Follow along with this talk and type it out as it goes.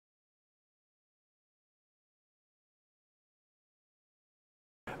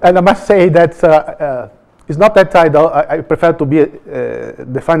And I must say that it's not that I prefer to be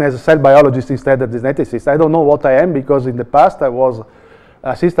defined as a cell biologist instead of a geneticist. I don't know what I am, because in the past I was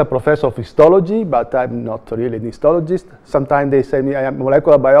assistant professor of histology, but I'm not really an histologist. Sometimes they say me I am a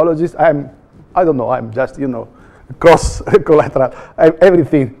molecular biologist. I don't know, I'm just, you know, cross collateral,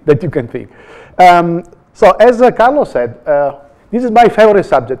 everything that you can think. So as Carlos said, this is my favorite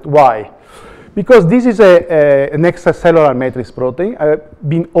subject. Why? Because this is an extracellular matrix protein. I've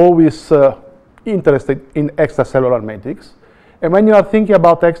been always interested in extracellular matrix. And when you are thinking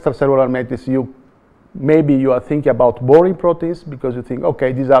about extracellular matrix, maybe you are thinking about boring proteins, because you think,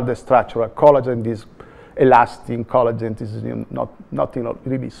 okay, these are the structural collagen, this elastin collagen, this is not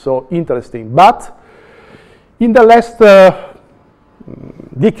really so interesting. But in the last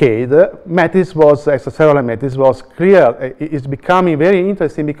decade, extracellular matrix was clear. It's becoming very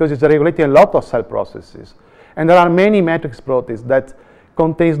interesting because it's regulating a lot of cell processes. And there are many matrix proteins that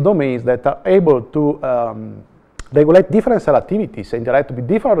contains domains that are able to regulate different cell activities and interact with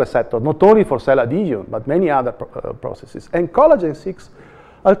different receptors, not only for cell adhesion, but many other processes. And collagen VI,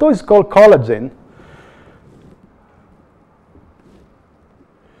 although it's called collagen,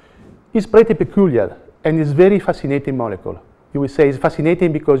 is pretty peculiar and is very fascinating molecule. You will say it's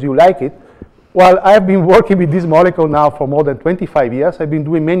fascinating because you like it. Well, I've been working with this molecule now for more than 25 years. I've been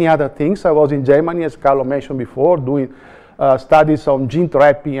doing many other things. I was in Germany, as Carlo mentioned before, doing studies on gene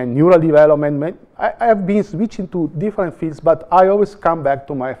therapy and neural development. I have been switching to different fields, but I always come back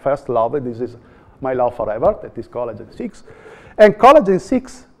to my first love, and this is my love forever, that is collagen VI. And collagen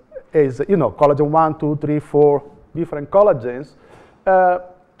VI is, you know, collagen 1, 2, 3, 4 different collagens,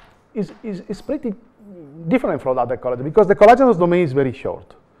 is pretty different from other collagen, because the collagenous domain is very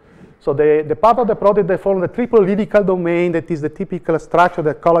short. So the part of the protein that forms the triple helical domain, that is the typical structure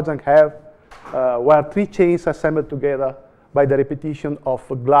that collagen have, where 3 chains are assembled together by the repetition of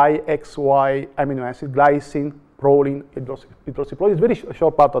XY amino acid, glycine, proline, hydroxyproline. It's a very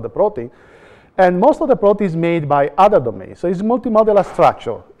short part of the protein. And most of the protein is made by other domains. So it's multimodular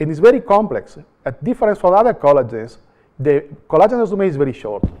structure, and it's very complex. At difference from other collagens, the collagenous domain is very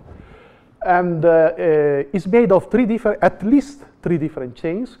short. And it's made of at least three different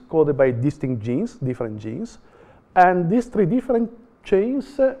chains coded by distinct genes, different genes. And these 3 different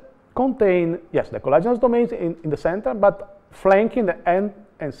chains contain, yes, the collagenous domains in the center, but flanking the N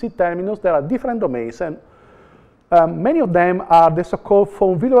and C terminus, there are different domains. And many of them are the so-called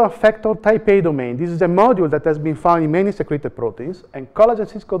von Willebrand factor type A domain. This is a module that has been found in many secreted proteins, and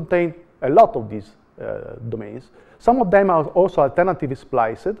collagen VI contain a lot of these domains. Some of them are also alternatively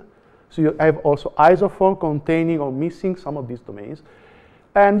spliced. So you have also isoform containing or missing some of these domains.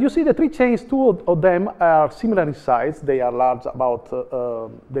 And you see the 3 chains, 2 of them are similar in size. They are large, about,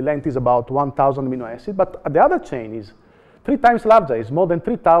 the length is about 1,000 amino acids, but the other chain is 3 times larger, it's more than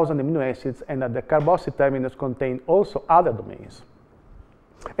 3,000 amino acids, and the carboxyl terminus contain also other domains.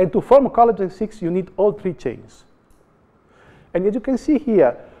 And to form collagen VI, you need all 3 chains. And as you can see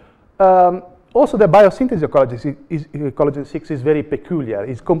here, also the biosynthesis of collagen VI is very peculiar.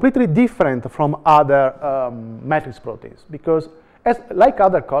 It's completely different from other matrix proteins, because like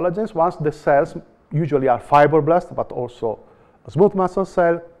other collagens, once the cells usually are fibroblasts, but also smooth muscle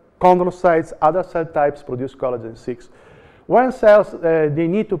cell, chondrocytes, other cell types produce collagen VI. When cells, they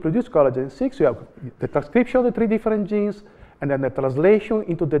need to produce collagen VI, you have the transcription of the 3 different genes, and then the translation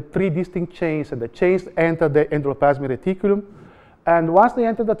into the 3 distinct chains, and the chains enter the endoplasmic reticulum. And once they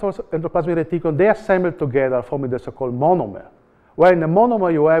enter the endoplasmic reticulum, they assemble together, forming the so-called monomer, where in the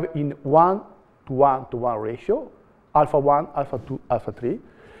monomer you have in 1:1:1 ratio, alpha 1, alpha 2, alpha 3,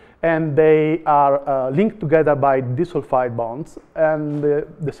 and they are linked together by disulfide bonds, and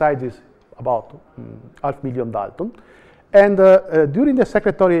the size is about 500,000 Dalton. And during the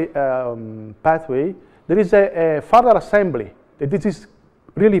secretory pathway, there is a further assembly. This is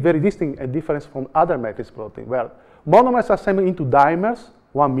really very distinct and different from other matrix proteins, where monomers are assembled into dimers,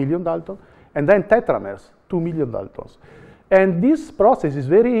 1 million Dalton, and then tetramers, 2 million Daltons. And this process is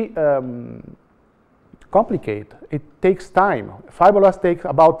very complicated. It takes time. Fibroblasts take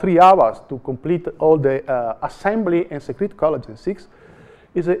about 3 hours to complete all the assembly and secrete collagen VI.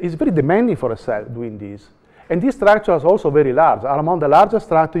 It's very demanding for a cell doing this. And these structures are also very large, are among the largest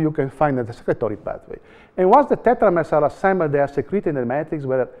structures you can find in the secretory pathway. And once the tetramers are assembled, they are secreted in the matrix,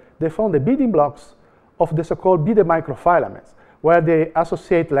 where they form the building blocks of the so-called beta microfilaments, where they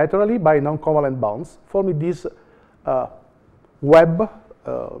associate laterally by non-covalent bonds, forming this web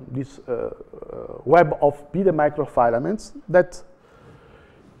of beta microfilaments that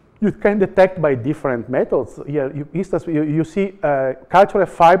you can detect by different methods. Here, you see cultural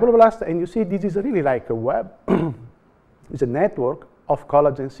fibroblast, and you see this is really like a web. It's a network of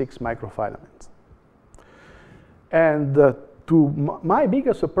collagen VI microfilaments. And to my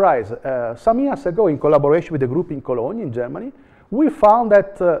biggest surprise, some years ago, in collaboration with a group in Cologne, in Germany, we found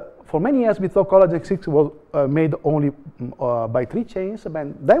that for many years we thought collagen VI was made only by 3 chains,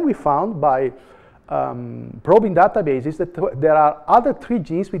 and then we found by probing databases that there are other 3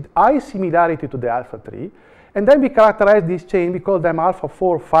 genes with high similarity to the alpha 3, and then we characterize this chain, we call them alpha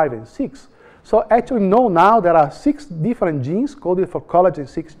 4, 5, and 6. So actually now there are 6 different genes coded for collagen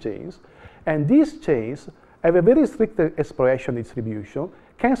VI chains, and these chains have a very strict expression distribution,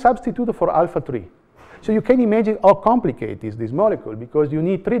 can substitute for alpha 3. So you can imagine how complicated is this molecule, because you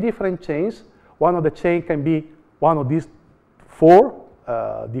need 3 different chains. One of the chain can be one of these 4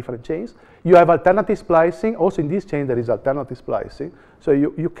 different chains. You have alternative splicing. Also in this chain there is alternative splicing. So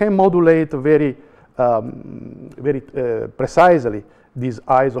you can modulate very precisely this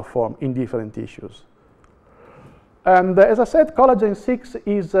isoform in different tissues. And as I said, collagen VI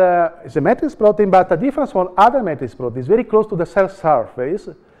is a matrix protein, but a difference from other matrix proteins, very close to the cell surface,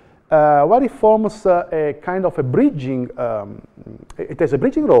 where it forms a kind of a bridging, it has a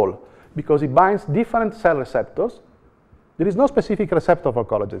bridging role because it binds different cell receptors. There is no specific receptor for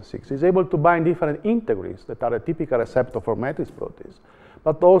collagen VI. It's able to bind different integrins that are a typical receptor for matrix proteins,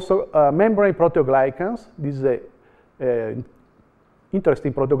 but also membrane proteoglycans. This is a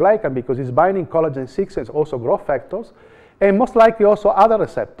interesting proteoglycan because it's binding collagen VI and also growth factors, and most likely also other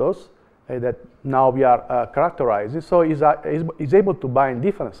receptors that now we are characterizing. So it's able to bind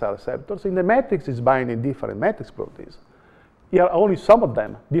different cell receptors. In the matrix, it's binding different matrix proteins. Here are only some of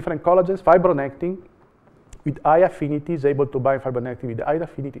them. Different collagens, fibronectin with high affinity is able to bind fibronectin with high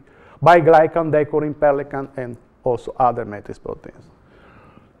affinity, biglycan, decorin, perlecan, and also other matrix proteins.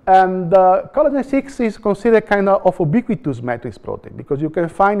 And collagen VI is considered kind of ubiquitous matrix protein because you can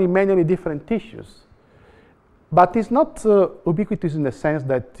find in many different tissues. But it's not ubiquitous in the sense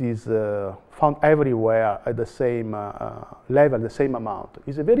that it's found everywhere at the same level, the same amount.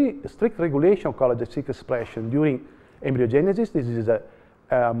 It's a very strict regulation of collagen VI expression during embryogenesis. This is a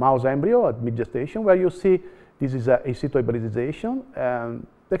mouse embryo at mid-gestation where you see this is in situ hybridization.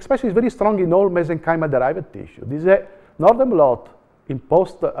 The expression is very strong in all mesenchymal-derived tissue. This is a northern blot in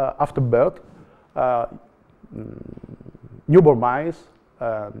after birth, newborn mice,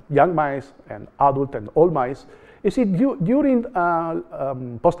 young mice, and adult and old mice. You see, during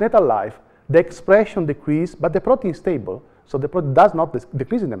postnatal life, the expression decreases, but the protein is stable, so the protein does not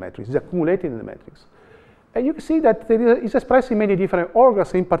decrease in the matrix, it's accumulating in the matrix. And you can see that it is expressed in many different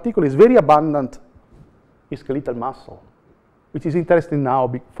organs. In particular, it's very abundant in skeletal muscle, which is interesting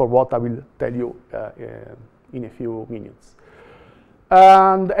now for what I will tell you in a few minutes.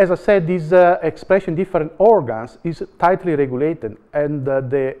 And as I said, this expression in different organs is tightly regulated, and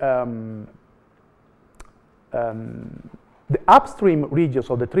the upstream regions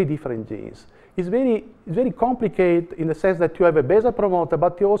of the 3 different genes is very complicated in the sense that you have a basal promoter,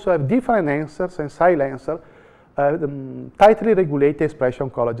 but you also have different enhancers and silencers, tightly regulated expression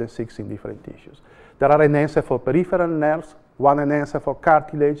of collagen VI in different tissues. There are enhancers for peripheral nerves, one enhancer for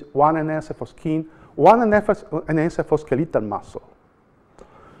cartilage, one enhancer for skin, one enhancer for skeletal muscle.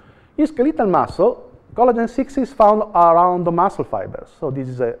 In skeletal muscle, collagen VI is found around the muscle fibers. So this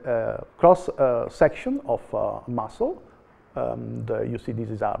is a cross section of muscle. You see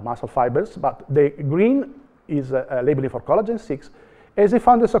these are muscle fibers, but the green is labeling for collagen VI, as they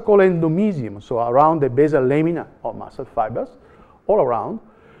found the so-called endomysium, so around the basal lamina of muscle fibers, all around,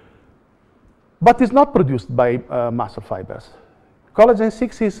 but it's not produced by muscle fibers. Collagen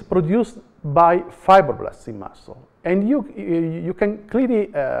VI is produced by fibroblasts in muscle. And you can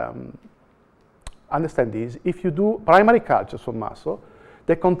clearly understand this if you do primary cultures of muscle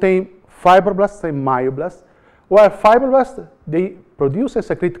that contain fibroblasts and myoblasts, where fibroblasts, they produce and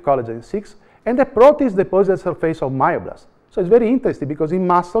secrete collagen VI, and the protein is deposited at the surface of myoblasts. So it's very interesting because in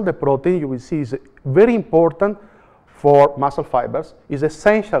muscle, the protein you will see is very important for muscle fibers, is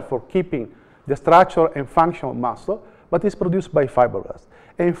essential for keeping the structure and function of muscle, but it's produced by fibroblasts.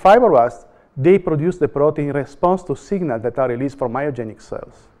 And fibroblasts, they produce the protein in response to signals that are released from myogenic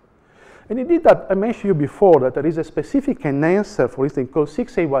cells. And indeed, that I mentioned you before that there is a specific enhancer, for instance, called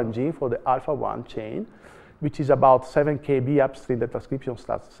 6A1 gene for the alpha-1 chain, which is about 7 kb upstream the transcription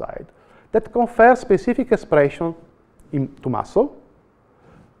start site, that confers specific expression to muscle,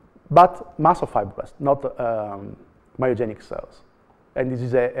 but muscle fibroblasts, not myogenic cells. And this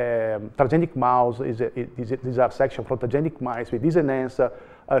is a transgenic mouse, these are sections from transgenic mice with this enhancer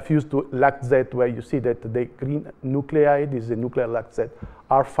fused to LACZ, where you see that the green nuclei, this is a nuclear LACZ,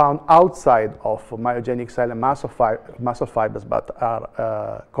 are found outside of myogenic cell and muscle fibers, but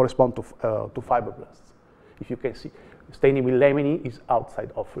are correspond to fibroblasts. If you can see, staining with laminin is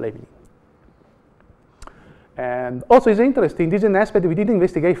outside of laminin. And also it's interesting, this is an aspect we didn't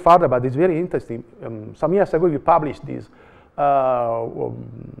investigate further, but it's very interesting. Some years ago we published this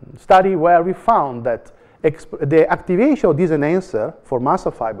study where we found that the activation of this enhancer for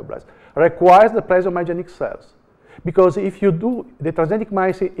muscle fibroblasts requires the presence of myogenic cells. Because if you do the transgenic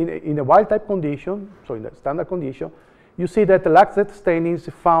mice in a wild-type condition, so in the standard condition, you see that the laxate staining is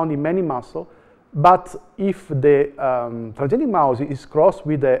found in many muscles, but if the transgenic mouse is crossed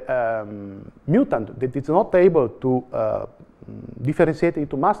with a mutant that is not able to differentiate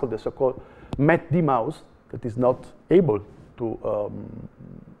into muscle, the so-called MET-D mouse, that is not able to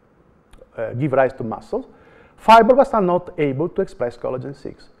give rise to muscles, fibroblasts are not able to express collagen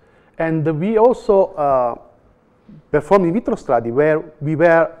VI. And we also performed in vitro study where we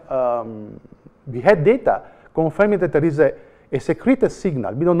had data confirming that there is a secreted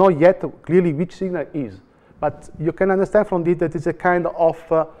signal. We don't know yet clearly which signal is, but you can understand from this that it's a kind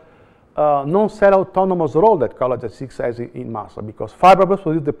of non-cell autonomous role that collagen VI has in muscle, because fibroblasts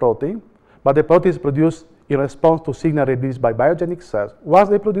produce the protein, but the protein is produced in response to signal released by biogenic cells. Once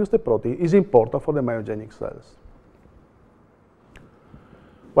they produce the protein, is important for the myogenic cells.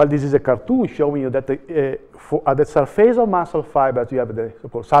 Well, this is a cartoon showing you that at the surface of muscle fibers, you have the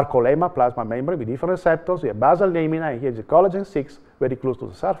so-called sarcolemma, plasma membrane with different receptors. You have basal lamina, and here is the collagen VI, very close to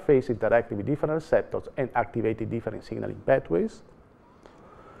the surface, interacting with different receptors and activating different signaling pathways.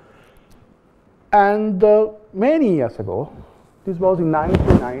 And many years ago, this was in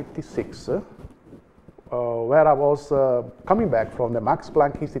 1996, where I was coming back from the Max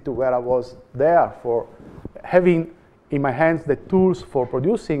Planck Institute, where I was there for having in my hands the tools for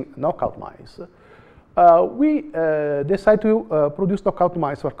producing knockout mice. We decided to produce knockout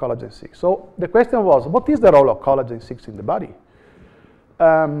mice for collagen VI. So the question was, what is the role of collagen VI in the body?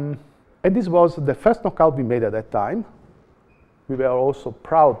 And this was the first knockout we made at that time. We were also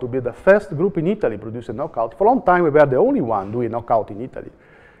proud to be the first group in Italy producing knockout. For a long time, we were the only one doing knockout in Italy.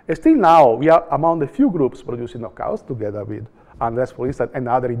 And still now, we are among the few groups producing knockouts, together with Andres, for instance, and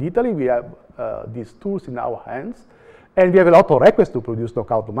others in Italy. We have these tools in our hands. And we have a lot of requests to produce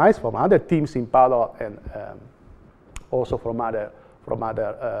knockout mice from other teams in Padova and also from other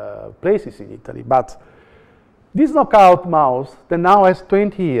places in Italy. But this knockout mouse that now has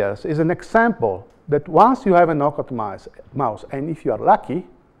 20 years is an example that once you have a knockout mouse, and if you are lucky,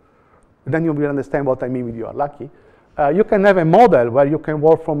 then you will understand what I mean with you are lucky, you can have a model where you can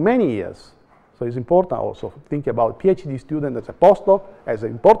work for many years. So it's important also to think about PhD student as a postdoc, as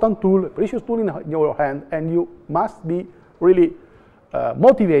an important tool, a precious tool in your hand, and you must be really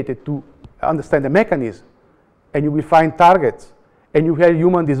motivated to understand the mechanism, and you will find targets, and you have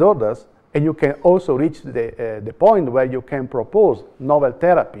human disorders, and you can also reach the point where you can propose novel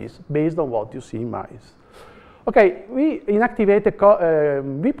therapies based on what you see in mice. Okay, we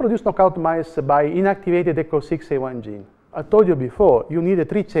produce knockout mice by inactivated the COL6A1 gene. I told you before, you need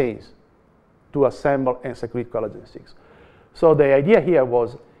 3 chains to assemble and secrete collagen VI. So the idea here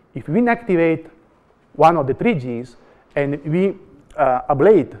was, if we inactivate one of the 3 genes and we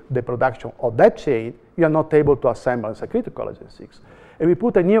ablate the production of that chain, you are not able to assemble and secrete collagen VI. And we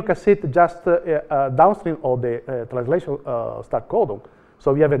put a neocassette just downstream of the translation start codon.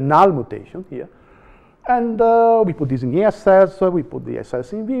 So we have a null mutation here. And we put this in ES cells, so we put the ES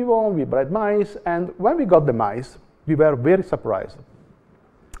cells in vivo, we bred mice, and when we got the mice, we were very surprised.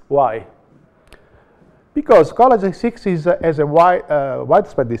 Why? Because collagen VI has a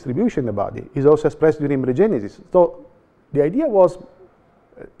widespread distribution in the body. It's also expressed during embryogenesis. So the idea was,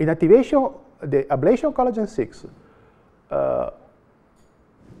 inactivation, the ablation of collagen VI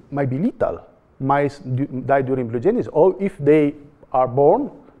might be lethal. Mice die during embryogenesis, or if they are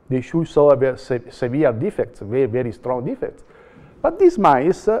born, they should show severe defects, very, very strong defects. But these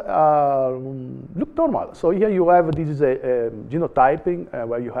mice look normal. So here you have, this is a genotyping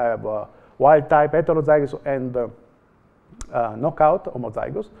where you have wild type, heterozygous, and knockout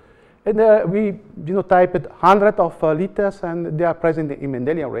homozygous. And we genotyped hundreds of liters, and they are present in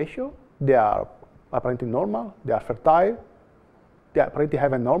Mendelian ratio. They are apparently normal, they are fertile, they apparently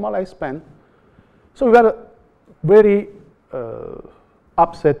have a normal lifespan. So we were very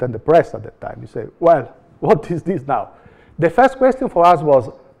upset and depressed at that time. We say, well, what is this now? The first question for us was,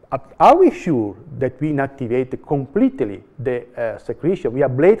 are we sure that we inactivate completely the secretion? We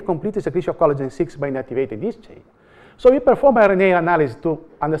ablate completely secretion of collagen VI by inactivating this chain. So we performed RNA analysis to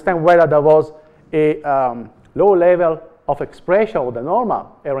understand whether there was a low level of expression of the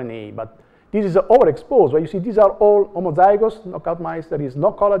normal RNA, but this is overexposed. Where you see these are all homozygous knockout mice. There is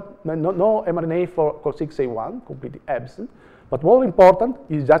no mRNA for COL6A1, completely absent. But more important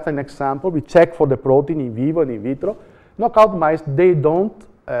is just an example. We check for the protein in vivo and in vitro. Knockout mice, they don't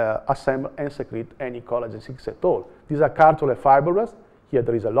assemble and secrete any collagen 6 at all. These are cartilage fibrous. Here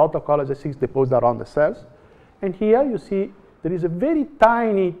there is a lot of collagen 6 deposited around the cells. And here you see there is a very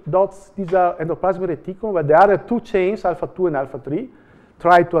tiny dots. These are endoplasmic reticulum, where the other two chains, alpha 2 and alpha 3,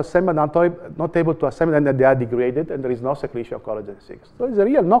 try to assemble, not able to assemble, and then they are degraded, and there is no secretion of collagen 6. So it's a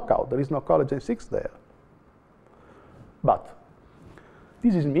real knockout. There is no collagen 6 there. But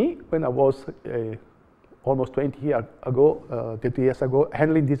this is me when I was almost 20 years ago,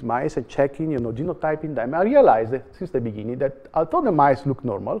 handling these mice and checking, genotyping them. I realized that since the beginning that although the mice look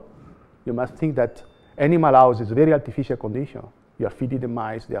normal, you must think that animal house is a very artificial condition. You are feeding the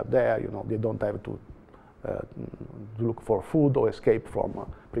mice, they are there, they don't have to look for food or escape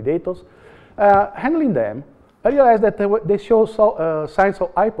from predators. Handling them, I realized that they show signs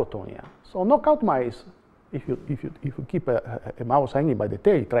of hypotonia. So knockout mice, if you keep a mouse hanging by the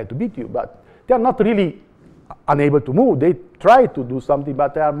tail, try to beat you, but they are not really unable to move. They try to do something,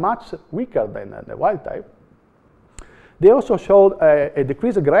 but they are much weaker than the wild type. They also showed a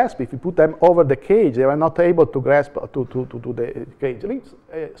decreased grasp. If you put them over the cage, they were not able to grasp to the cage rings.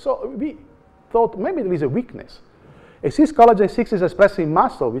 So we thought maybe there is a weakness. Since collagen 6 is expressed in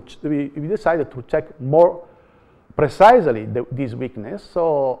muscle, which we decided to check more precisely this weakness.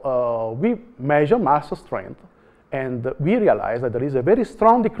 So we measure muscle strength, and we realized that there is a very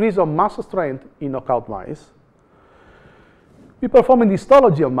strong decrease of muscle strength in knockout mice. We performed a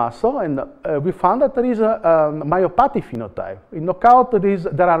histology of muscle, and we found that there is a myopathic phenotype. In knockout,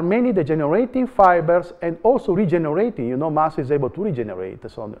 there are many degenerating fibers and also regenerating. Muscle is able to regenerate.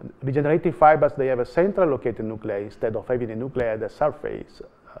 So regenerating fibers, they have a central located nuclei instead of having a nuclei at the surface,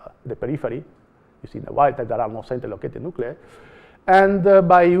 the periphery. You see in the wild type, there are no central located nuclei. And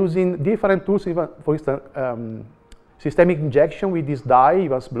by using different tools, even, for instance, systemic injection with this dye,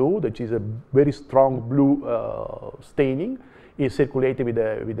 Evans blue, which is a very strong blue staining, is circulated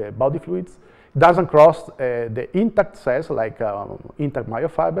with the body fluids. It doesn't cross the intact cells like intact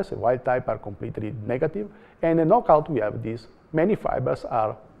myofibers. The wild type are completely negative. And in knockout, we have these. Many fibers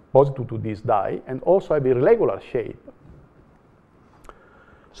are positive to this dye and also have a irregular shape.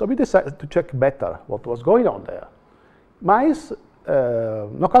 So we decided to check better what was going on there. Mice,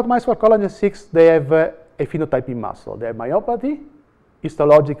 knockout mice for collagen 6, they have a phenotype in muscle. They have myopathy,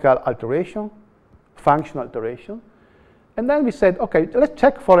 histological alteration, functional alteration. And then we said, okay, let's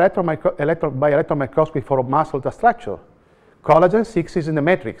check for by electron microscopy for muscle structure. Collagen 6 is in the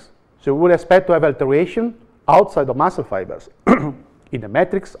matrix. So we would expect to have alteration outside of muscle fibers, in the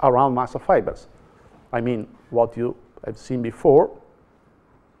matrix around muscle fibers. I mean, what you have seen before,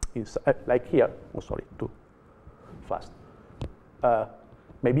 like here. Oh, sorry, too fast.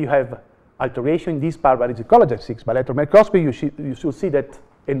 Maybe you have alteration in this part where it's collagen 6. By electron microscopy, you should see that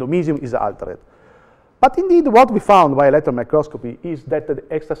endomysium is altered. But indeed, what we found by electron microscopy is that the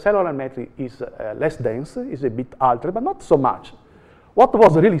extracellular matrix is less dense, is a bit altered, but not so much. What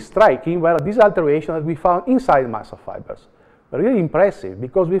was really striking were these alterations that we found inside muscle fibers. Really impressive,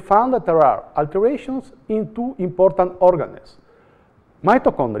 because we found that there are alterations in two important organelles.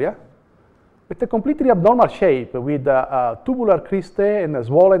 Mitochondria, with a completely abnormal shape, with tubular cristae and a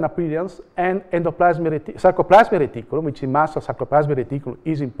swollen appearance, and sarcoplasmic reticulum, which in muscle sarcoplasmic reticulum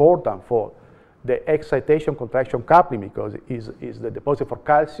is important for the excitation contraction coupling, because it is the deposit for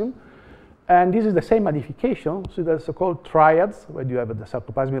calcium. And this is the same modification. So there's so-called triads, where you have the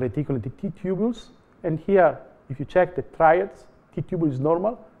sarcoplasmic reticulum and the T-tubules. And here, if you check the triads, T-tubule is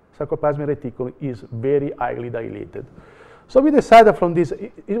normal, sarcoplasmic reticulum is very highly dilated. So we decided from this,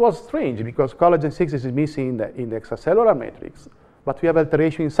 it was strange, because collagen 6 is missing in the extracellular matrix, but we have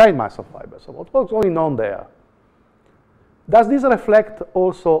alteration inside muscle fibers. So what was going on there? Does this reflect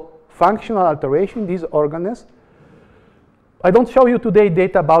also functional alteration in these organelles? I don't show you today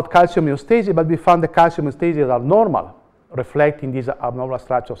data about calcium homeostasis, but we found the calcium homeostasis are normal, reflecting this abnormal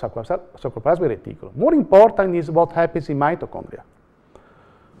structure of sarcoplasmic reticulum. More important is what happens in mitochondria.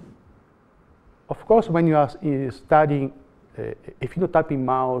 Of course, when you are studying a phenotyping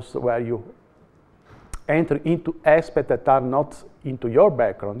mouse where you enter into aspects that are not into your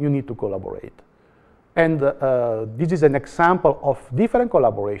background, you need to collaborate. And this is an example of different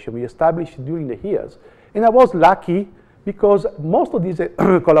collaboration we established during the years. And I was lucky because most of these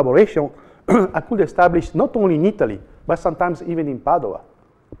collaboration I could establish not only in Italy, but sometimes even in Padova.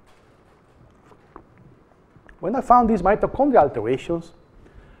 When I found these mitochondrial alterations,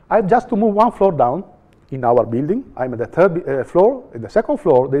 I had just to move one floor down in our building. I'm at the third floor. In the second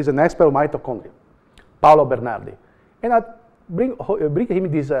floor, there is an expert of mitochondria, Paolo Bernardi. And I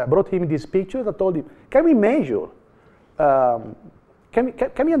brought him these pictures. I told him, can we measure? Can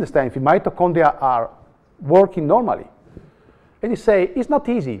we understand if mitochondria are working normally? And you say, it's not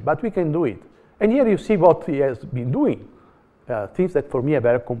easy, but we can do it. And here you see what he has been doing. Things that for me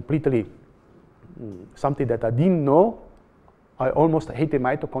were completely something that I didn't know. I almost hated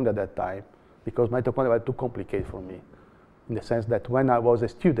mitochondria at that time because mitochondria were too complicated for me, in the sense that when I was a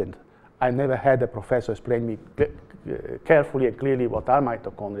student, I never had a professor explain me carefully and clearly what are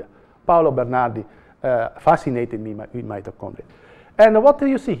mitochondria. Paolo Bernardi fascinated me with mitochondria. And what do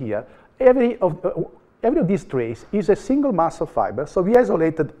you see here? Every of these trays is a single muscle fiber. So we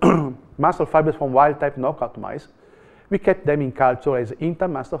isolated muscle fibers from wild-type knockout mice. We kept them in culture as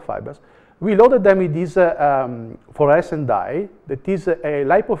Int'l muscle fibers. We loaded them with this fluorescent dye that is a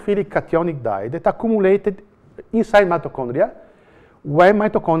lipophilic cationic dye that accumulated inside mitochondria when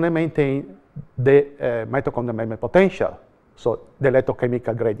mitochondria maintain the mitochondrial membrane potential, so the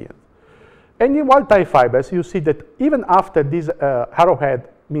electrochemical gradient. And in wild-type fibers, you see that even after this arrowhead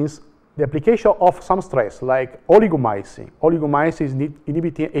means the application of some stress, like oligomycin. Oligomycin is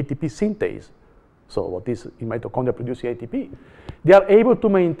inhibiting ATP synthase. So what is in mitochondria producing ATP? They are able to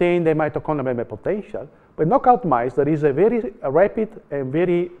maintain the mitochondrial membrane potential. But knockout mice, there is a very rapid and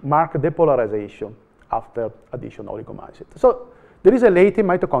very marked depolarization after addition of oligomycin. So there is a latent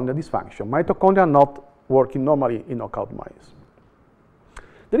mitochondrial dysfunction. Mitochondria are not working normally in knockout mice.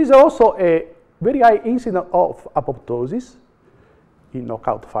 There is also a very high incidence of apoptosis in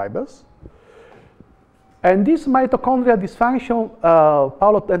knockout fibers. And this mitochondrial dysfunction,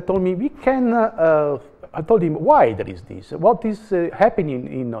 Paolo then told me, we can, I told him why there is this, what is happening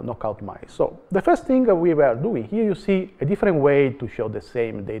in knockout mice. So the first thing we were doing, here you see a different way to show the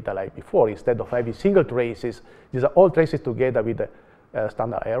same data like before. Instead of having single traces, these are all traces together with the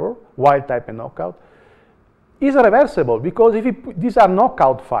standard error, wild type and knockout. Is reversible because if these are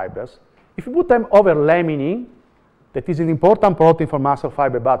knockout fibers, if you put them over laminin, that is an important protein for muscle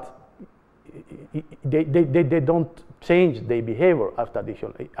fiber, but they don't change their behavior after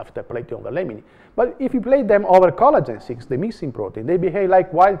addition, after plating over laminin. But if you plate them over collagen VI, the missing protein, they behave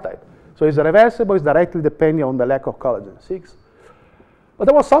like wild type. So it's reversible, it's directly depending on the lack of collagen VI. But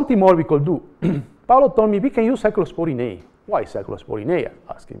there was something more we could do. Paolo told me we can use cyclosporin A. Why cyclosporin A?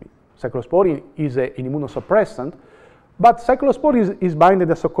 Asking me. Cyclosporin is an immunosuppressant, but cyclosporin is binding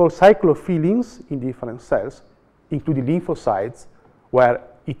the so-called cyclophilins in different cells, including lymphocytes, where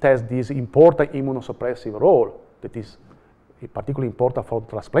it has this important immunosuppressive role that is particularly important for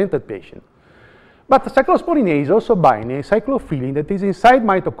transplanted patients. But cyclosporin A is also binding a cyclophilin that is inside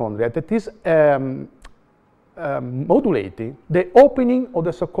mitochondria that is modulating the opening of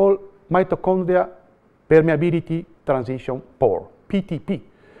the so-called mitochondria permeability transition pore, PTP,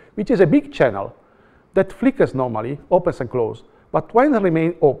 which is a big channel that flickers normally, opens and closes. But when it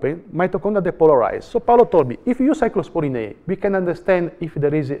remains open, mitochondria depolarize. So Paolo told me, if you use cyclosporin A, we can understand if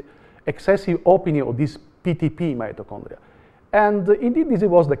there is excessive opening of this PTP mitochondria. And indeed, this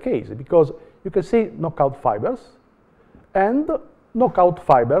was the case, because you can see knockout fibers, and knockout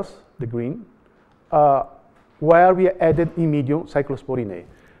fibers, the green, where we added in medium cyclosporin A.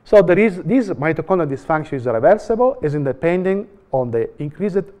 So there is this mitochondrial dysfunction is reversible, is independent on the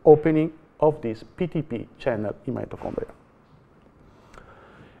increased opening of this PTP channel in mitochondria.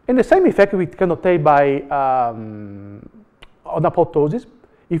 And the same effect we can obtain by on apoptosis.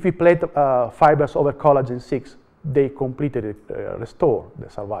 If we plate fibers over collagen VI, they completely restore the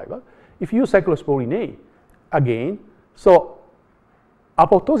survival. If you use cyclosporin A, again, so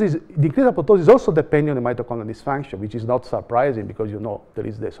apoptosis, decreased apoptosis is also depending on the mitochondrial dysfunction, which is not surprising because you know there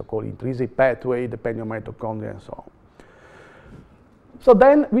is the so-called intrinsic pathway depending on mitochondria and so on. So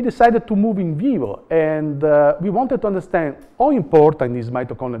then we decided to move in vivo, and we wanted to understand how important is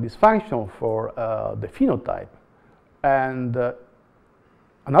mitochondrial dysfunction for the phenotype. And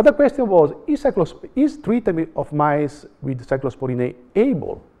another question was, is treatment of mice with cyclosporin A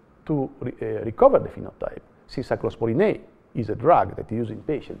able to recover the phenotype, since cyclosporin A is a drug that is used in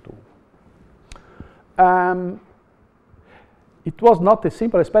patients too? It was not a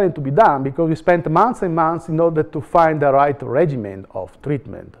simple experiment to be done because we spent months and months in order to find the right regimen of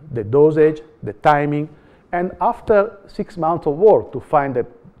treatment, the dosage, the timing, and after 6 months of work to find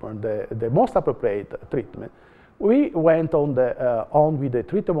the most appropriate treatment, we went on with the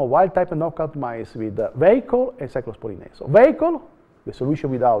treatment of wild-type and knockout mice with vehicle and cyclosporin A. So vehicle, the solution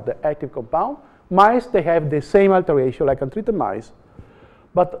without the active compound. Mice, they have the same alteration like untreated mice,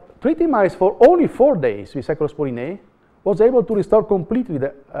 but treating mice for only 4 days with cyclosporin A was able to restore completely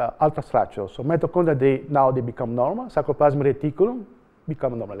the ultrastructure. So mitochondria, now they become normal. Sarcoplasmic reticulum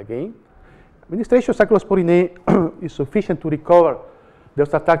become normal again. Administration of cyclosporin A is sufficient to recover the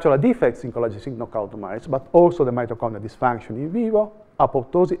structural defects in collagen VI knockout mice, but also the mitochondrial dysfunction in vivo,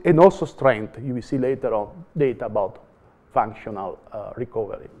 apoptosis, and also strength. You will see later on data about functional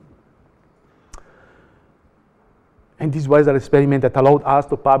recovery. And this was an experiment that allowed us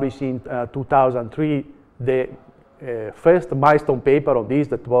to publish in 2003 the first milestone paper on this,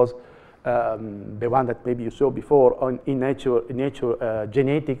 that was the one that maybe you saw before in Nature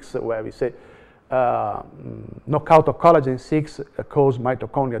Genetics, where we say knockout of collagen VI cause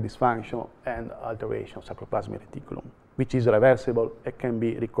mitochondrial dysfunction and alteration of sarcoplasmic reticulum, which is reversible and can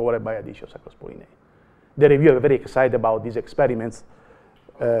be recovered by addition of cyclosporine A. The reviewer are very excited about these experiments.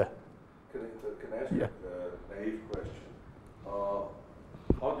 Can I ask you a naive question?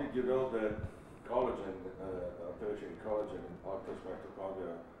 How did you know that collagen, alteration in collagen alters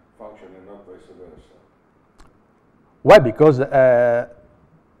mitochondria function and not vice versa? Why? Because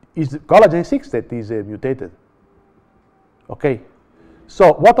it's collagen VI that is mutated. Okay.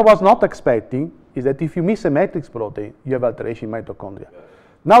 So what I was not expecting is that if you miss a matrix protein, you have alteration in mitochondria. Yes.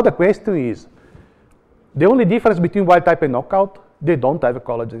 Now the question is, the only difference between wild type and knockout, they don't have a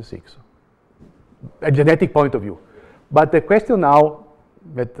collagen VI, a genetic point of view. But the question now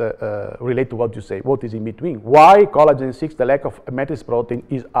that relate to what you say, what is in between? Why collagen VI, the lack of a matrix protein,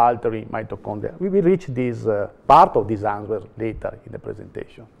 is altering mitochondria? We will reach this part of this answer later in the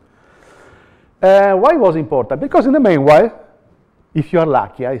presentation. Why was important? Because in the meanwhile, if you are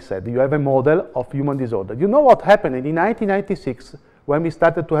lucky, I said, you have a model of human disorder. You know what happened in 1996 when we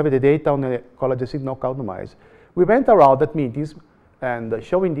started to have the data on the collagen VI knockout mice. We went around at meetings and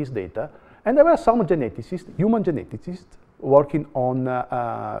showing this data, and there were some geneticists, human geneticists, working on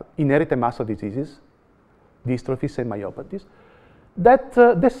inherited muscle diseases, dystrophies and myopathies,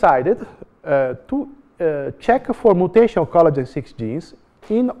 that decided to check for mutation of collagen VI genes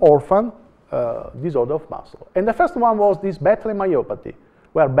in orphan disorder of muscle. And the first one was this Bethlehem myopathy,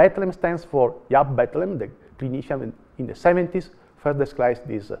 where Bethlehem stands for Jaap Bethlehem, the clinician in the 70s, first described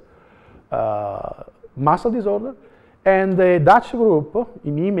this muscle disorder. And the Dutch group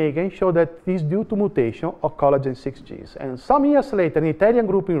in Nijmegen showed that it is due to mutation of collagen VI genes. And some years later, an Italian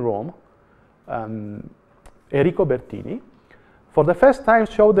group in Rome, Enrico Bertini, for the first time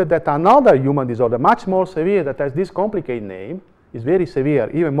showed that another human disorder, much more severe, that has this complicated name, is very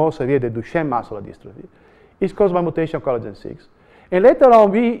severe, even more severe than Duchenne muscular dystrophy, is caused by mutation of collagen VI. And later on,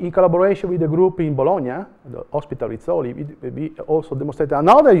 we, in collaboration with the group in Bologna, the Hospital Rizzoli, we also demonstrated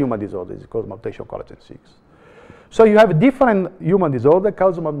another human disorder is caused by mutation of collagen VI. So you have a different human disorder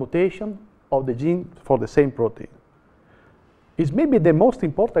caused by mutation of the gene for the same protein. It's maybe the most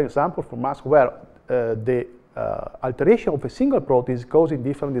important example from us where the alteration of a single protein is causing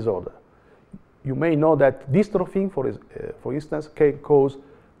different disorder. You may know that dystrophin, for instance, can cause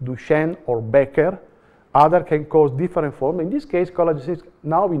Duchenne or Becker. Other can cause different forms. In this case, collagen VI,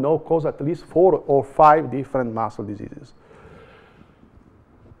 now we know, cause at least 4 or 5 different muscle diseases.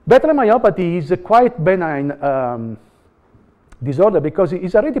 Bethlehem myopathy is a quite benign disorder because it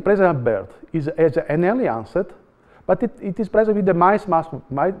is already present at birth. It has an early onset, but it is present with the mild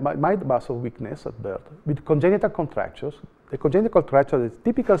muscle weakness at birth, with congenital contractures. The congenital contracture is a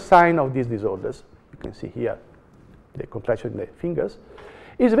typical sign of these disorders. You can see here the contraction in the fingers.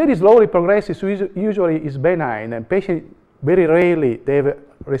 It's very slowly progressive, so usually is benign, and patients very rarely they have a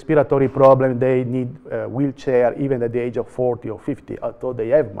respiratory problem, they need a wheelchair even at the age of 40 or 50, although they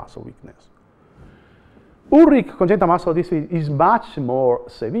have muscle weakness. Ulrich congenital muscle dystrophy is much more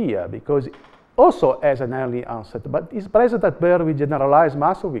severe because it also has an early onset, but is present at birth with generalized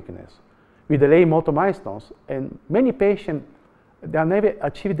muscle weakness, with delayed motor milestones, and many patients, they have never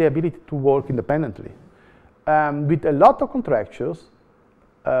achieved the ability to walk independently. With a lot of contractures,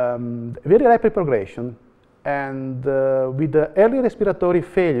 very rapid progression, and with the early respiratory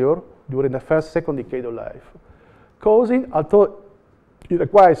failure during the first, second decade of life, causing, although it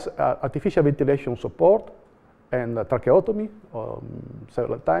requires artificial ventilation support and tracheotomy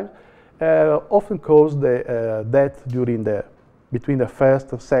several times, often cause the death between the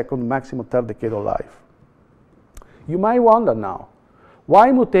first and second, maximum third decade of life. You might wonder now,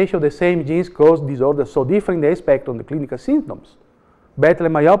 why mutation of the same genes cause disorders so different in the spectrum of the clinical symptoms?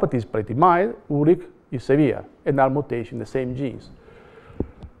 Bethlehem myopathy is pretty mild, Ulrich is severe, and are mutation in the same genes.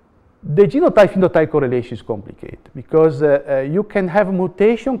 The genotype-phenotype correlation is complicated because you can have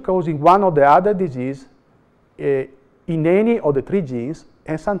mutation causing one or the other disease in any of the 3 genes,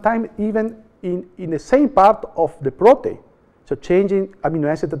 and sometimes even in the same part of the protein. So changing amino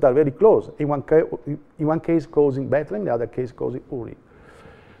acids that are very close. In one case causing Bethlehem, in the other case causing Ulrich.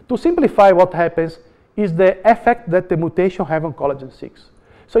 To simplify, what happens is the effect that the mutation have on collagen VI.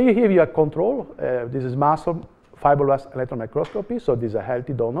 So here you have control. This is muscle fibroblast electron microscopy. So this is a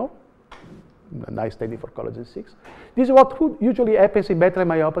healthy donor. a nice study for collagen 6. This is what usually happens in beta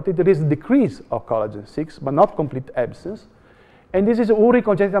myopathy. There is a decrease of collagen 6, but not complete absence. And this is Uri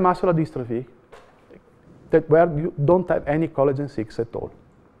congenital muscular dystrophy, where you don't have any collagen 6 at all.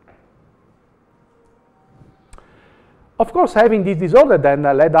 Of course, having this disorder then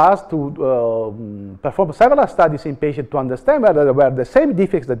led us to perform several studies in patients to understand whether there were the same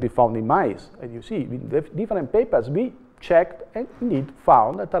defects that we found in mice. And you see, in the different papers, we checked and indeed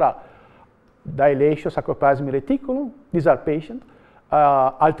found that there are dilation sarcoplasmic reticulum, these are patients,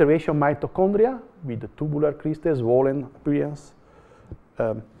 alteration mitochondria with the tubular crystals, swollen appearance,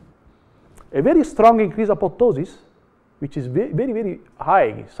 a very strong increase of apoptosis, which is very, very high.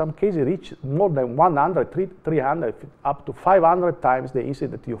 In some cases reach more than 100, 300, up to 500 times the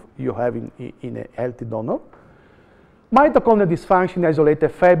incidence that you have in a healthy donor. Mitochondrial dysfunction isolated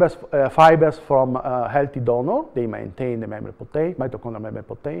fibers from healthy donor. They maintain the mitochondrial memory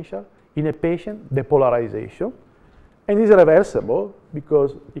potential. In a patient, depolarization. And this is reversible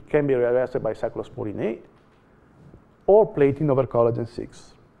because it can be reversed by cyclosporine A or plating over collagen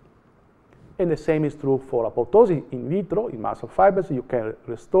 6. And the same is true for apoptosis in vitro, in muscle fibers. You can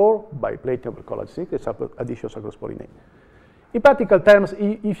restore by plating over collagen 6, addition of cyclosporine A. In practical terms,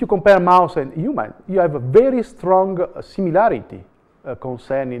 if you compare mouse and human, you have a very strong similarity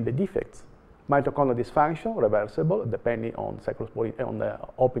concerning the defects. Mitochondrial dysfunction, reversible, depending on cyclosporine, on the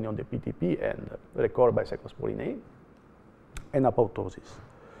opening of the PTP and recovered by cyclosporine A, and apoptosis.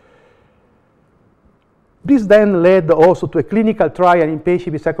 This then led also to a clinical trial in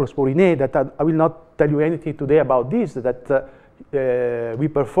patients with cyclosporine A that I will not tell you anything today about this, that we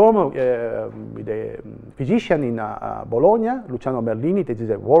performed with a physician in Bologna, Luciano Merlini, that is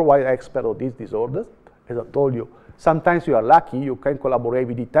a worldwide expert of these disorders. As I told you, sometimes you are lucky, you can collaborate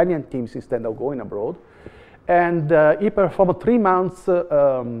with Italian teams instead of going abroad. And he performed 3 months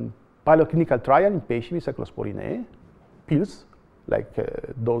pilot clinical trial in patients with cyclosporine A, pills, like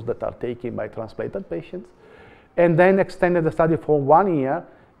those that are taken by transplanted patients, and then extended the study for 1 year.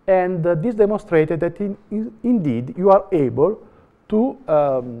 And this demonstrated that indeed you are able to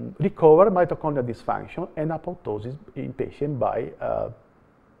recover mitochondrial dysfunction and apoptosis in patients by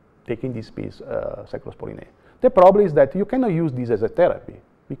taking this pill, cyclosporine A. The problem is that you cannot use this as a therapy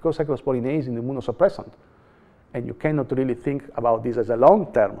because cyclosporine A is an immunosuppressant, and you cannot really think about this as a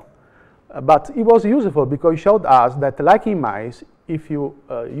long term. But it was useful because it showed us that, like in mice, if you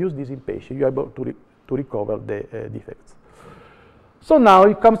use this in patients, you're able to recover the defects. So now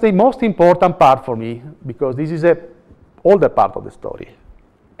it comes the most important part for me, because this is an older part of the story.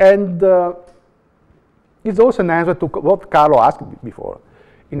 And it's also an answer to what Carlo asked before,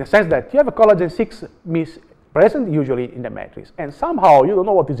 in the sense that you have a collagen 6 present usually in the matrix, and somehow you don't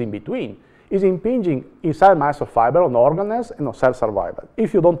know what is in between. Is impinging inside muscle fiber on organelles and on cell survival.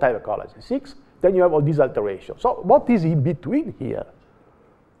 If you don't have a collagen 6, then you have all these alterations. So what is in between here?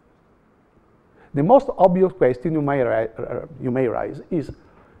 The most obvious question you may raise is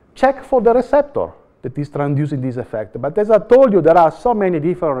check for the receptor that is transducing this effect. But as I told you, there are so many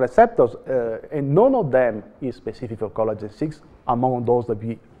different receptors, and none of them is specific for collagen 6 among those that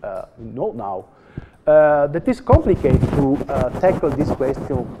we know now. That is complicated to tackle this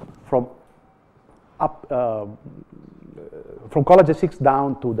question from collagen 6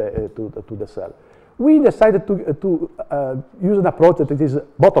 down to the cell. We decided to use an approach that is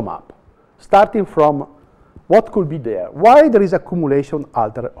bottom-up, starting from what could be there, why there is accumulation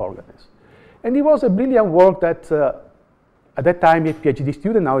altered organelles. And it was a brilliant work that at that time a PhD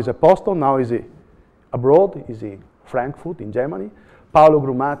student, now is a postdoc, now is abroad, is in Frankfurt in Germany, Paolo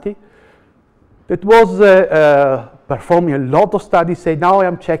Bonaldo, that was performing a lot of studies, say now I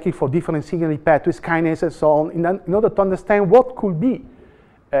am checking for different signaling pathways, kinase and so on, in order to understand what could be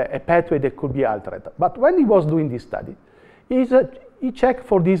a pathway that could be altered. But when he was doing this study, he checked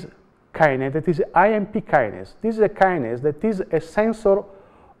for this kinase, that is IMP kinase. This is a kinase that is a sensor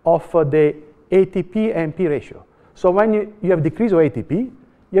of the ATP-AMP ratio. So when you have decrease of ATP,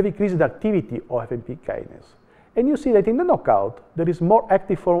 you have increased the activity of AMP kinase. And you see that in the knockout, there is more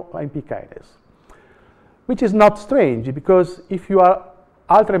active form of AMP kinase, which is not strange, because if you are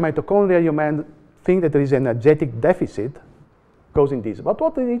altering mitochondria, you may think that there is an energetic deficit causing this. But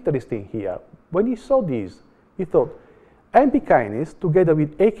what is interesting here, when he saw this, he thought AMP kinase together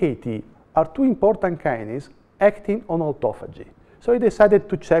with AKT are 2 important kinases acting on autophagy. So he decided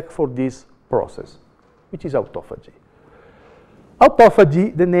to check for this process, which is autophagy.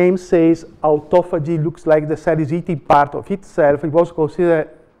 Autophagy, the name says autophagy looks like the cell is eating part of itself. It was considered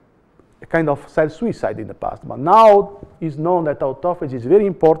a kind of cell suicide in the past, but now it's known that autophagy is a very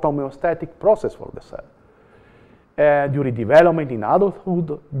important homeostatic process for the cell. during development in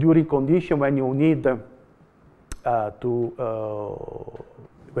adulthood, during condition when you need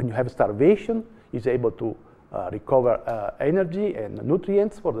when you have starvation, is able to recover energy and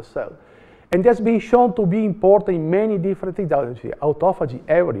nutrients for the cell. And that's been shown to be important in many different things. Autophagy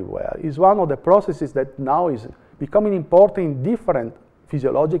everywhere is one of the processes that now is becoming important in different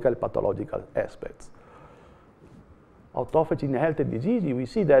physiological and pathological aspects. Autophagy in healthy diseases, we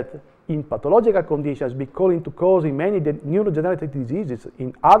see that in pathological conditions becoming to cause in many neurodegenerative diseases,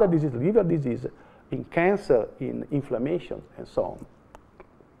 in other diseases, liver disease, in cancer, in inflammation, and so on.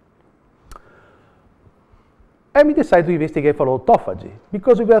 And we decided to investigate for autophagy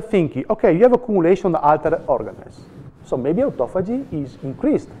because we were thinking, okay, you have accumulation of altered organisms. So maybe autophagy is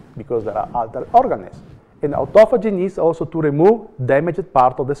increased because there are altered organisms. And autophagy needs also to remove damaged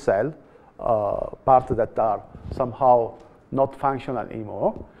part of the cell, parts that are somehow not functional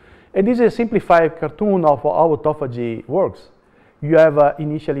anymore. And this is a simplified cartoon of how autophagy works. You have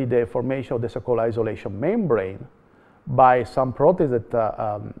initially the formation of the so-called isolation membrane by some proteins that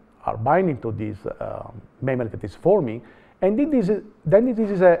are binding to this membrane that is forming, and then this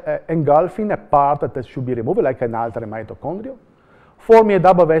is engulfing a part that should be removed, like an altered mitochondrion, forming a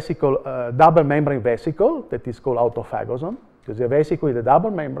double membrane vesicle that is called autophagosome, because the vesicle is a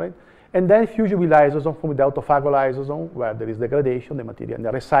double membrane, and then fusion with lysosome, from the autophagal lysosome, where there is degradation of the material and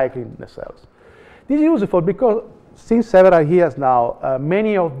the recycling the cells. This is useful because since several years now,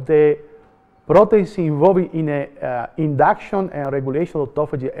 many of the proteins involved in induction and regulation of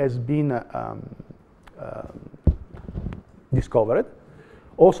autophagy has been discovered,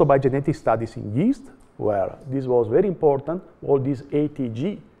 also by genetic studies in yeast, where this was very important. All these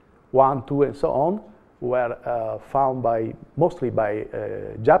ATG, 1, 2, and so on, were found mostly by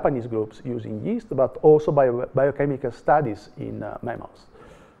Japanese groups using yeast, but also by biochemical studies in mammals.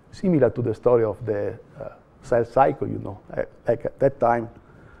 Similar to the story of the cell cycle, you know, like at that time,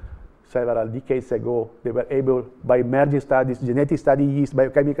 several decades ago, they were able, by emerging studies, genetic study, yeast,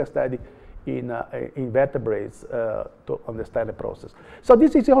 biochemical study in invertebrates to understand the process. So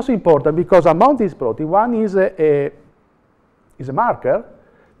this is also important because among these proteins, one is a marker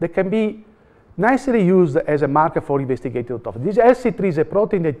that can be nicely used as a marker for investigating autophagy. This LC3 is a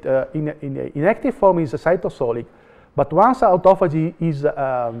protein that in active form is cytosolic, but once autophagy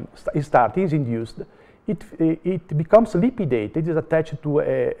is starting, is induced, it becomes lipidated, it is attached to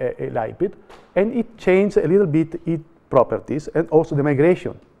a lipid, and it changes a little bit its properties and also the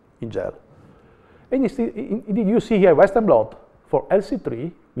migration in gel. And you see here Western blot for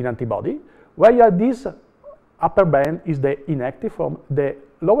LC3 with antibody, where you have this upper band is the inactive form, the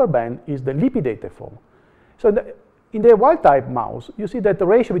lower band is the lipidated form. So in the wild type mouse, you see that the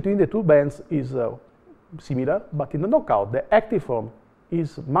ratio between the two bands is similar, but in the knockout, the active form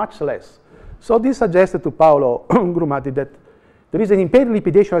is much less. So this suggested to Paolo Bonaldo that there is an impaired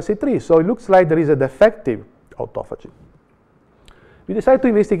lipidation of LC3, so it looks like there is a defective autophagy. We decided to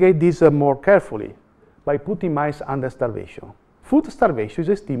investigate this more carefully by putting mice under starvation. Food starvation is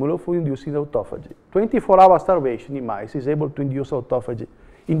a stimulus for inducing autophagy. 24-hour starvation in mice is able to induce autophagy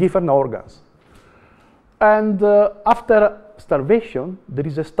in different organs. And after starvation, there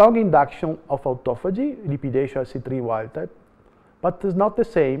is a strong induction of autophagy, lipidation LC3 wild type, but it's not the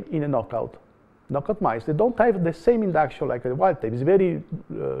same in a knockout. Knockout mice, they don't have the same induction like the wild type. It's very,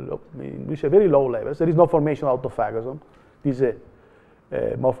 very low levels. There is no formation of autophagosome. This is a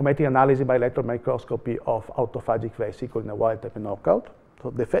morphometric analysis by electron microscopy of autophagic vesicle in a wild type and knockout.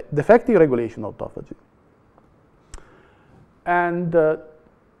 So defective regulation of autophagy. And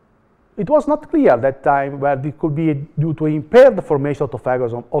it was not clear at that time whether it could be due to impaired formation of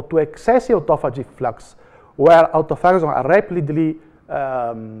autophagosome or to excessive autophagic flux, where autophagosome are rapidly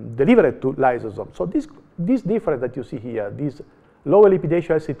delivered to lysosome. So this difference that you see here, this lower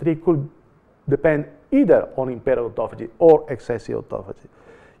lipidation LC3 could depend either on impaired autophagy or excessive autophagy.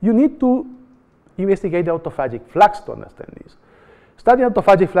 You need to investigate the autophagic flux to understand this. Studying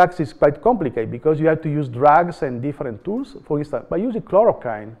autophagic flux is quite complicated because you have to use drugs and different tools. For instance, by using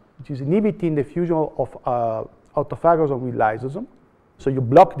chloroquine, which is inhibiting the fusion of autophagosome with lysosome, so you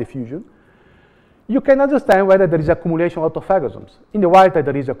block the fusion, you can understand whether there is accumulation of autophagosomes. In the wild type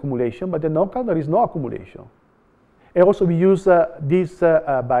there is accumulation, but in the knockout there is no accumulation. And also we use this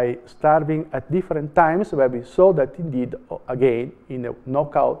by starving at different times, where we saw that indeed, again, in the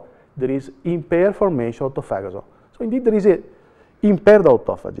knockout, there is impaired formation of autophagosome. So indeed there is a impaired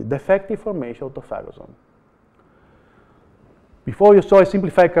autophagy, defective formation of autophagosome. Before you saw a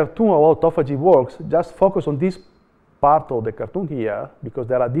simplified cartoon of how autophagy works, just focus on this part of the cartoon here, because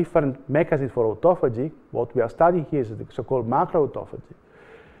there are different mechanisms for autophagy. What we are studying here is the so-called macroautophagy.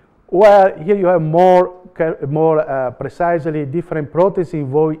 where here you have more precisely different proteins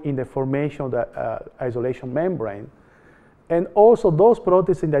involved in the formation of the isolation membrane. And also those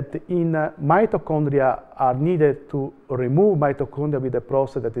proteins that in mitochondria are needed to remove mitochondria with a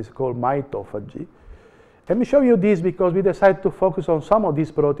process that is called mitophagy. Let me show you this because we decided to focus on some of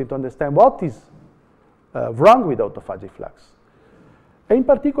these proteins to understand what is wrong with autophagic flux. In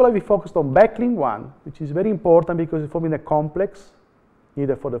particular, we focused on Backlink 1, which is very important because it's forming a complex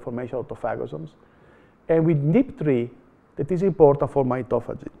needed for the formation of autophagosomes, and with NIP3 that is important for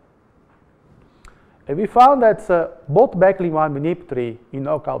mitophagy. And we found that both Backlink 1 and NIP3 in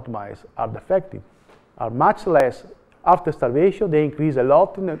knockout mice are defective, are much less after starvation. They increase a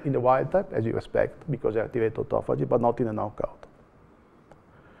lot in the wild type, as you expect, because they activate autophagy, but not in the knockout.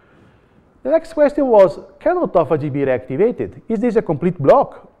 The next question was, can autophagy be reactivated? Is this a complete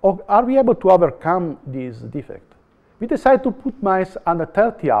block, or are we able to overcome this defect? We decided to put mice under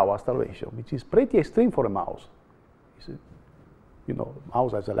 30-hour starvation, which is pretty extreme for a mouse. You know,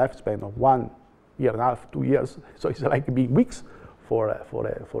 mouse has a lifespan of 1.5 years, 2 years, so it's like being weeks for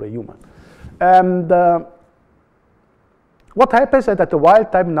a human. And what happens is that the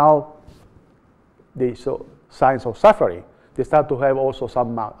wild type now, they show signs of suffering. They start to have also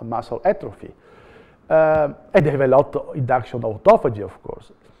some muscle atrophy. And they have a lot of induction of autophagy, of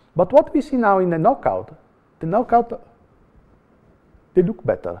course. But what we see now in the knockout, they look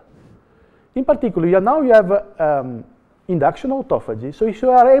better. In particular, now you have induction of autophagy. So if you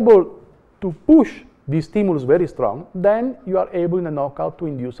are able to push this stimulus very strong, then you are able in a knockout to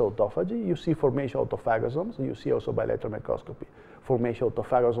induce autophagy. You see formation of autophagosomes. You see also by electron microscopy formation of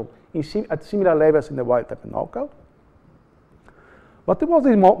autophagosomes at similar levels in the wild type and knockout. But what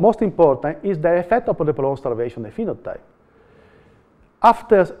is most important is the effect of the prolonged starvation, the phenotype.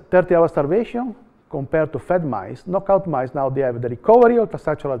 After 30-hour starvation, compared to fed mice, knockout mice, now they have the recovery of the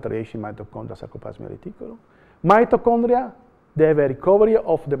structural alteration in mitochondria, sarcoplasmic reticulum. Mitochondria, they have a recovery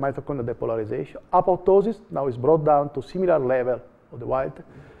of the mitochondrial depolarization. Apoptosis now is brought down to similar level of the wild type.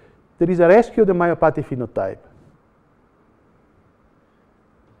 There is a rescue of the myopathic phenotype.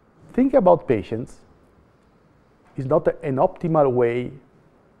 Think about patients. It's not an optimal way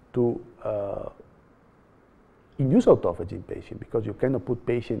to induce autophagy in patients because you cannot put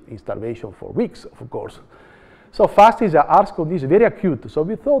patients in starvation for weeks, of course. So fasting is a harsh condition, very acute. So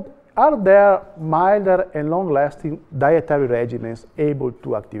we thought, are there milder and long-lasting dietary regimens able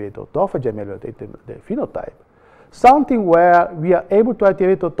to activate autophagy and ameliorate the phenotype? Something where we are able to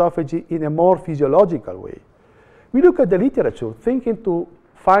activate autophagy in a more physiological way. We look at the literature thinking to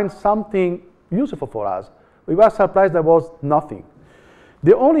find something useful for us. We were surprised there was nothing.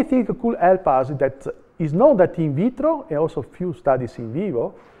 The only thing that could help us that is known that in vitro, and also few studies in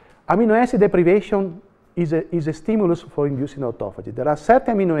vivo, amino acid deprivation is a stimulus for inducing autophagy. There are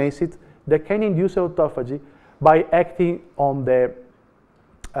certain amino acids that can induce autophagy by acting on the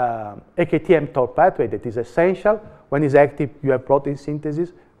AKT-mTOR pathway that is essential. When it's active, you have protein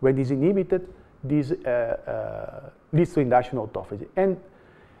synthesis. When it's inhibited, this leads to induction of autophagy. And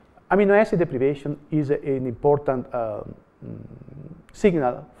amino acid deprivation is an important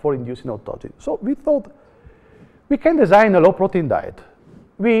signal for inducing autophagy. So we thought we can design a low-protein diet.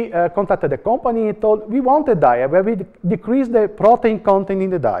 We contacted the company and told we want a diet where we decrease the protein content in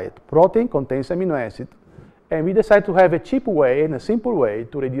the diet. Protein contains amino acid, and we decided to have a cheap way and a simple way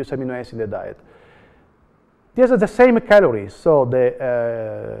to reduce amino acid in the diet. These are the same calories, so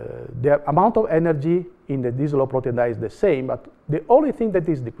the amount of energy in this low-protein diet is the same, but the only thing that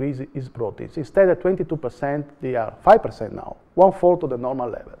is decreased is proteins. Instead of 22%, they are 5% now, 1/4 of the normal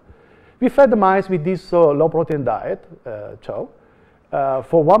level. We fed the mice with this low-protein diet,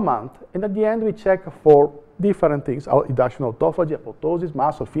 for 1 month, and at the end we check for different things: induction of autophagy, apoptosis,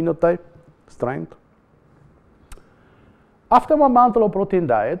 muscle phenotype, strength. After 1 month low-protein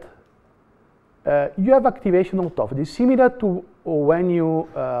diet, you have activation of autophagy, similar to when you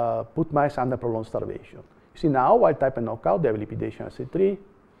put mice under prolonged starvation. You see now, wild type and knockout, they have lipidation SC3,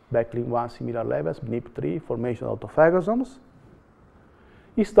 Backlink 1 similar levels, NIP3, formation of autophagosomes.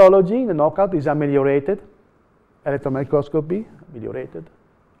 Histology in the knockout is ameliorated, electron microscopy, ameliorated,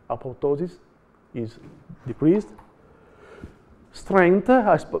 apoptosis is decreased. Strength,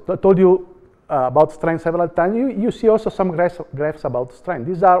 I told you about strength several times. You see also some graphs about strength.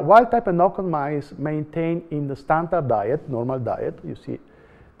 These are wild type and knockout mice maintained in the standard diet, normal diet. You see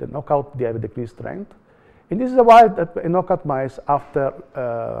the knockout, they have decreased strength. And this is a wild type and knockout mice after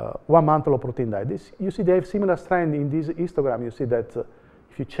 1 month low protein diet. You see they have similar strength in this histogram. You see that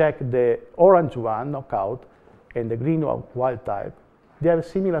if you check the orange one, knockout, and the green one, wild type, they have a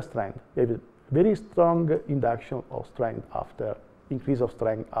similar strength. They have a very strong induction of strength after increase of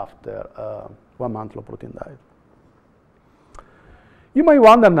strength after 1 month low protein diet. You may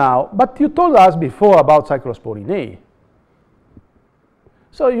wonder now, but you told us before about cyclosporine A.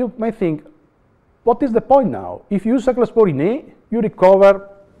 So you may think, what is the point now? If you use cyclosporine A, you recover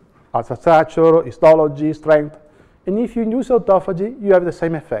alpha structure, histology, strength. And if you use autophagy, you have the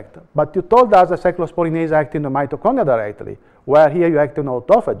same effect. But you told us that cyclosporine A is acting on the mitochondria directly, where here you act on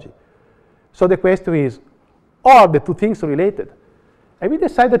autophagy. So the question is, are the two things related? And we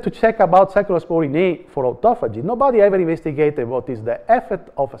decided to check about cyclosporine A for autophagy. Nobody ever investigated what is the effect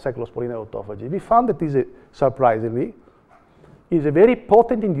of cyclosporine A autophagy. We found that is surprisingly is a very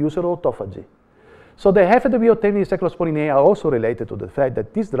potent inducer of autophagy. So the effect we obtained in cyclosporine A are also related to the fact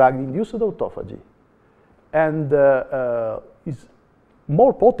that this drug induces autophagy, and is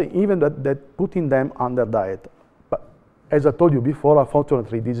more potent even than putting them under diet. But as I told you before,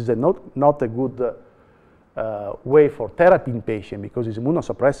 unfortunately, this is not a good way for therapy in patient because it's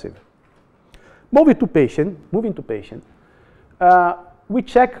immunosuppressive. Moving to patient,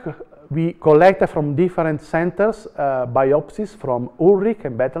 we collect from different centers biopsies from Ulrich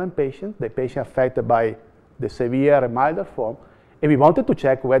and Bethlehem patients, the patient affected by the severe and milder form, and we wanted to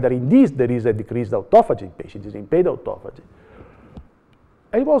check whether indeed there is a decreased autophagy in patients, is impaired autophagy.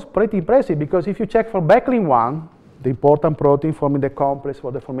 It was pretty impressive because if you check for Becklin-1, the important protein forming the complex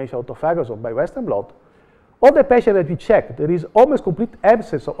for the formation of autophagus by Western blot, all the patients that we checked, there is almost complete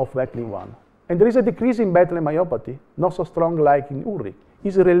absence of Becklin-1. And there is a decrease in Bethlehem myopathy, not so strong like in Ulrich.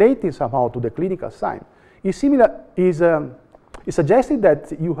 It's related somehow to the clinical sign. It's similar, it's suggesting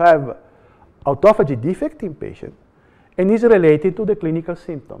that you have autophagy defect in patient and is related to the clinical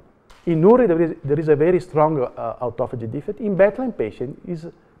symptom. In Ulrich, there is a very strong autophagy defect. In Bethlehem patient is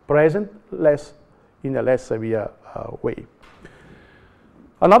present in a less severe way.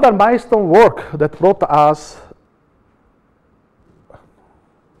 Another milestone work that brought us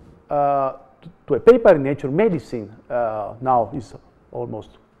to a paper in Nature Medicine, now is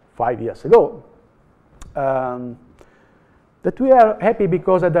almost 5 years ago, that we are happy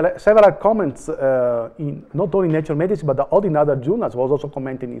because there are several comments in not only Nature Medicine but all in other journals, was also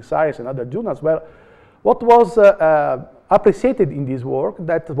commented in Science and other journals, where what was appreciated in this work,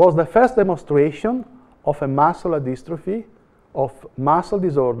 that was the first demonstration of a muscular dystrophy, of muscle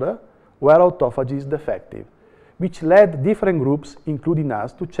disorder, where autophagy is defective, which led different groups, including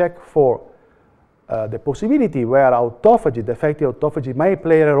us, to check for the possibility where autophagy, defective autophagy, may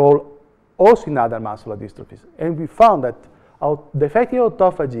play a role also in other muscular dystrophies. And we found that defective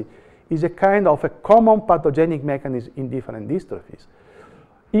autophagy is a kind of a common pathogenic mechanism in different dystrophies.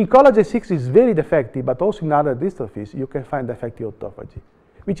 In collagen VI is very defective, but also in other dystrophies you can find defective autophagy,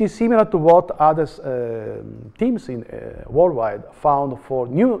 which is similar to what other teams worldwide found for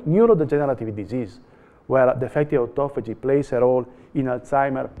neurodegenerative disease, where defective autophagy plays a role in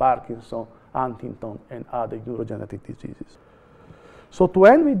Alzheimer's, Parkinson, Huntington, and other neurodegenerative diseases. So to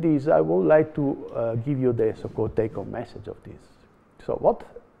end with this, I would like to give you the so-called take-home message of this. So what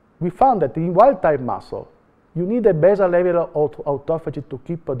we found that in wild-type muscle, you need a basal level of autophagy to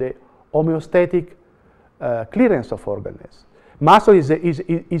keep the homeostatic clearance of organs. Muscle is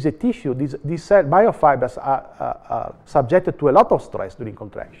a tissue. These cell myofibers are subjected to a lot of stress during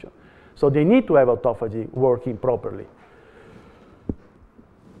contraction. So they need to have autophagy working properly.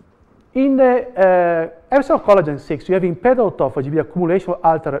 In the absence of collagen VI, you have impaired autophagy with accumulation of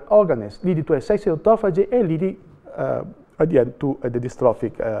altered organs, leading to excessive autophagy and leading at the end to the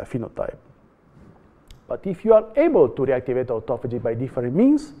dystrophic phenotype. But if you are able to reactivate autophagy by different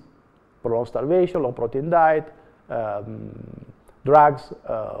means, prolonged starvation, low protein diet, drugs,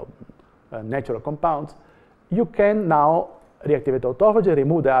 natural compounds, you can now reactivate autophagy,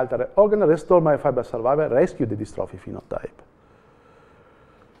 remove the altered organ, restore myofiber survival, rescue the dystrophic phenotype.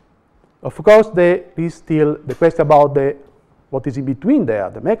 Of course, there is still the question about what is in between there,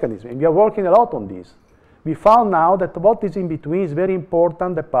 the mechanism, and we are working a lot on this. We found now that what is in between is very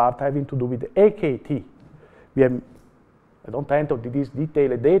important, the part having to do with the AKT. I don't enter into this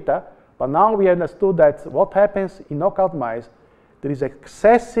detailed data, but now we understood that what happens in knockout mice, there is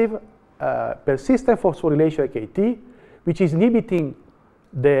excessive persistent phosphorylation AKT, which is inhibiting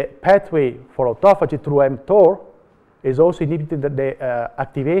the pathway for autophagy through mTOR, is also inhibiting the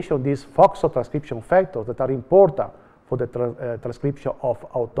activation of these FOXO transcription factors that are important for the transcription of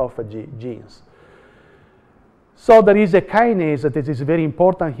autophagy genes. So there is a kinase that is very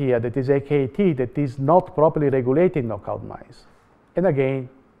important here, that is AKT, that is not properly regulated in knockout mice. And again,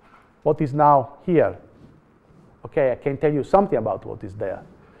 what is now here? Okay, I can tell you something about what is there.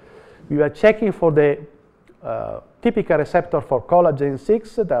 We were checking for the typical receptor for collagen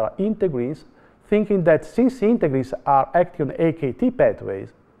VI, there are integrins, thinking that since integrins are acting on AKT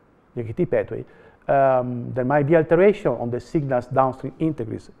pathways, there might be alteration on the signals downstream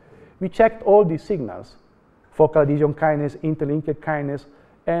integrins. We checked all these signals, focal adhesion kinase, interlinked kinase,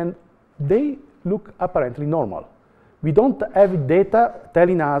 and they look apparently normal. We don't have data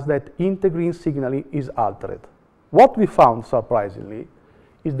telling us that integrin signaling is altered. What we found, surprisingly,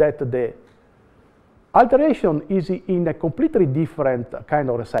 is that the alteration is in a completely different kind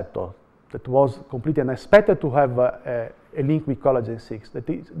of receptor that was completely unexpected to have a link with collagen VI, that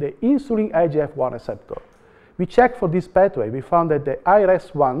is the insulin IGF-1 receptor. We checked for this pathway. We found that the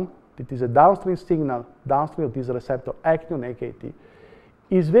IRS1, that is a downstream signal, downstream of this receptor acting on AKT,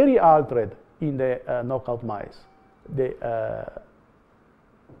 is very altered in the knockout mice. The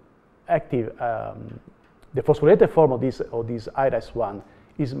the phosphorylated form of this IRS1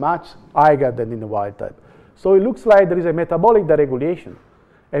 is much higher than in the wild type. So it looks like there is a metabolic deregulation,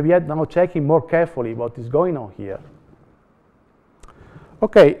 and we are now checking more carefully what is going on here.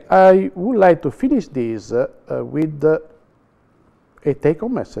 Okay, I would like to finish this with a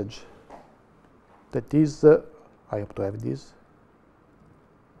take-home message. That is, I hope to have this.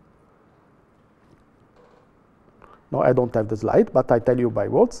 No, I don't have the slide, but I tell you by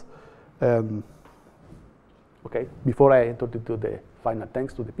words. Okay, before I enter into the final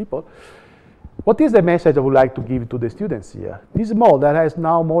thanks to the people, what is the message I would like to give to the students here? This model has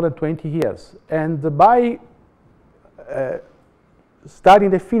now more than 20 years, and by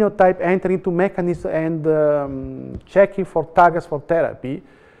studying the phenotype, entering into mechanism, and checking for targets for therapy,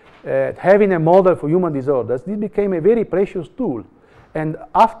 having a model for human disorders, this became a very precious tool. And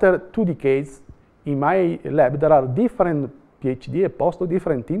after 2 decades, in my lab, there are different PhD and postdoc,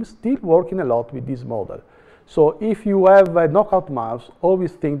 different teams still working a lot with this model. So if you have a knockout mouse,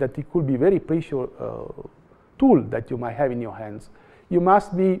 always think that it could be a very precious tool that you might have in your hands. You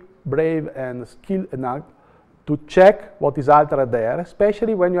must be brave and skilled enough to check what is altered there,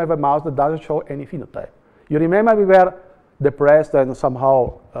 especially when you have a mouse that doesn't show any phenotype. You remember we were depressed and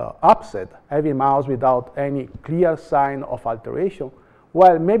somehow upset, having a mouse without any clear sign of alteration.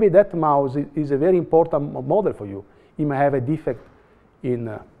 Well, maybe that mouse is a very important model for you. It may have a defect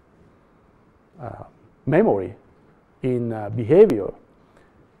in memory, in behavior.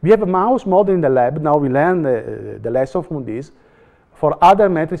 We have a mouse model in the lab. Now we learn the lesson from this for other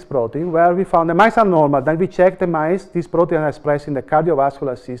matrix protein, where we found the mice are normal. Then we check the mice. These proteins are expressed in the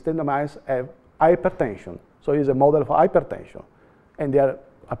cardiovascular system. The mice have hypertension. So it's a model for hypertension, and they are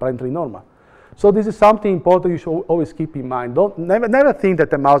apparently normal. So this is something important you should always keep in mind. Never think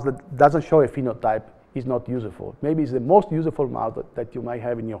that a mouse that doesn't show a phenotype is not useful. Maybe it's the most useful mouse that you might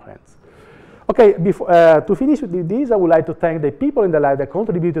have in your hands. Okay, to finish with this, I would like to thank the people in the lab that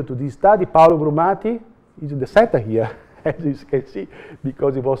contributed to this study. Paolo Bonaldo is in the center here, as you can see,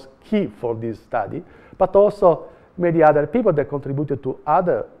 because it was key for this study, but also many other people that contributed to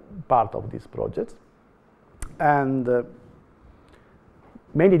other parts of these projects. And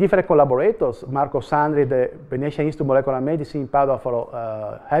many different collaborators, Marco Sandri, the Venetian Institute of Molecular Medicine in Padova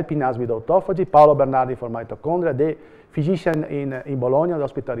for helping us with autophagy, Paolo Bernardi for mitochondria, the physician in Bologna, the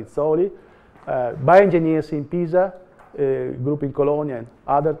Hospital Rizzoli, bioengineers in Pisa, group in Cologne, and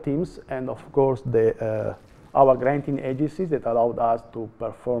other teams, and of course our granting agencies that allowed us to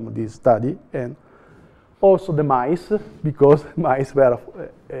perform this study, and also the mice, because mice were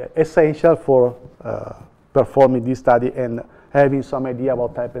essential for performing this study and having some idea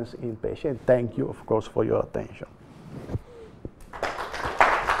what happens in patients. Thank you, of course, for your attention.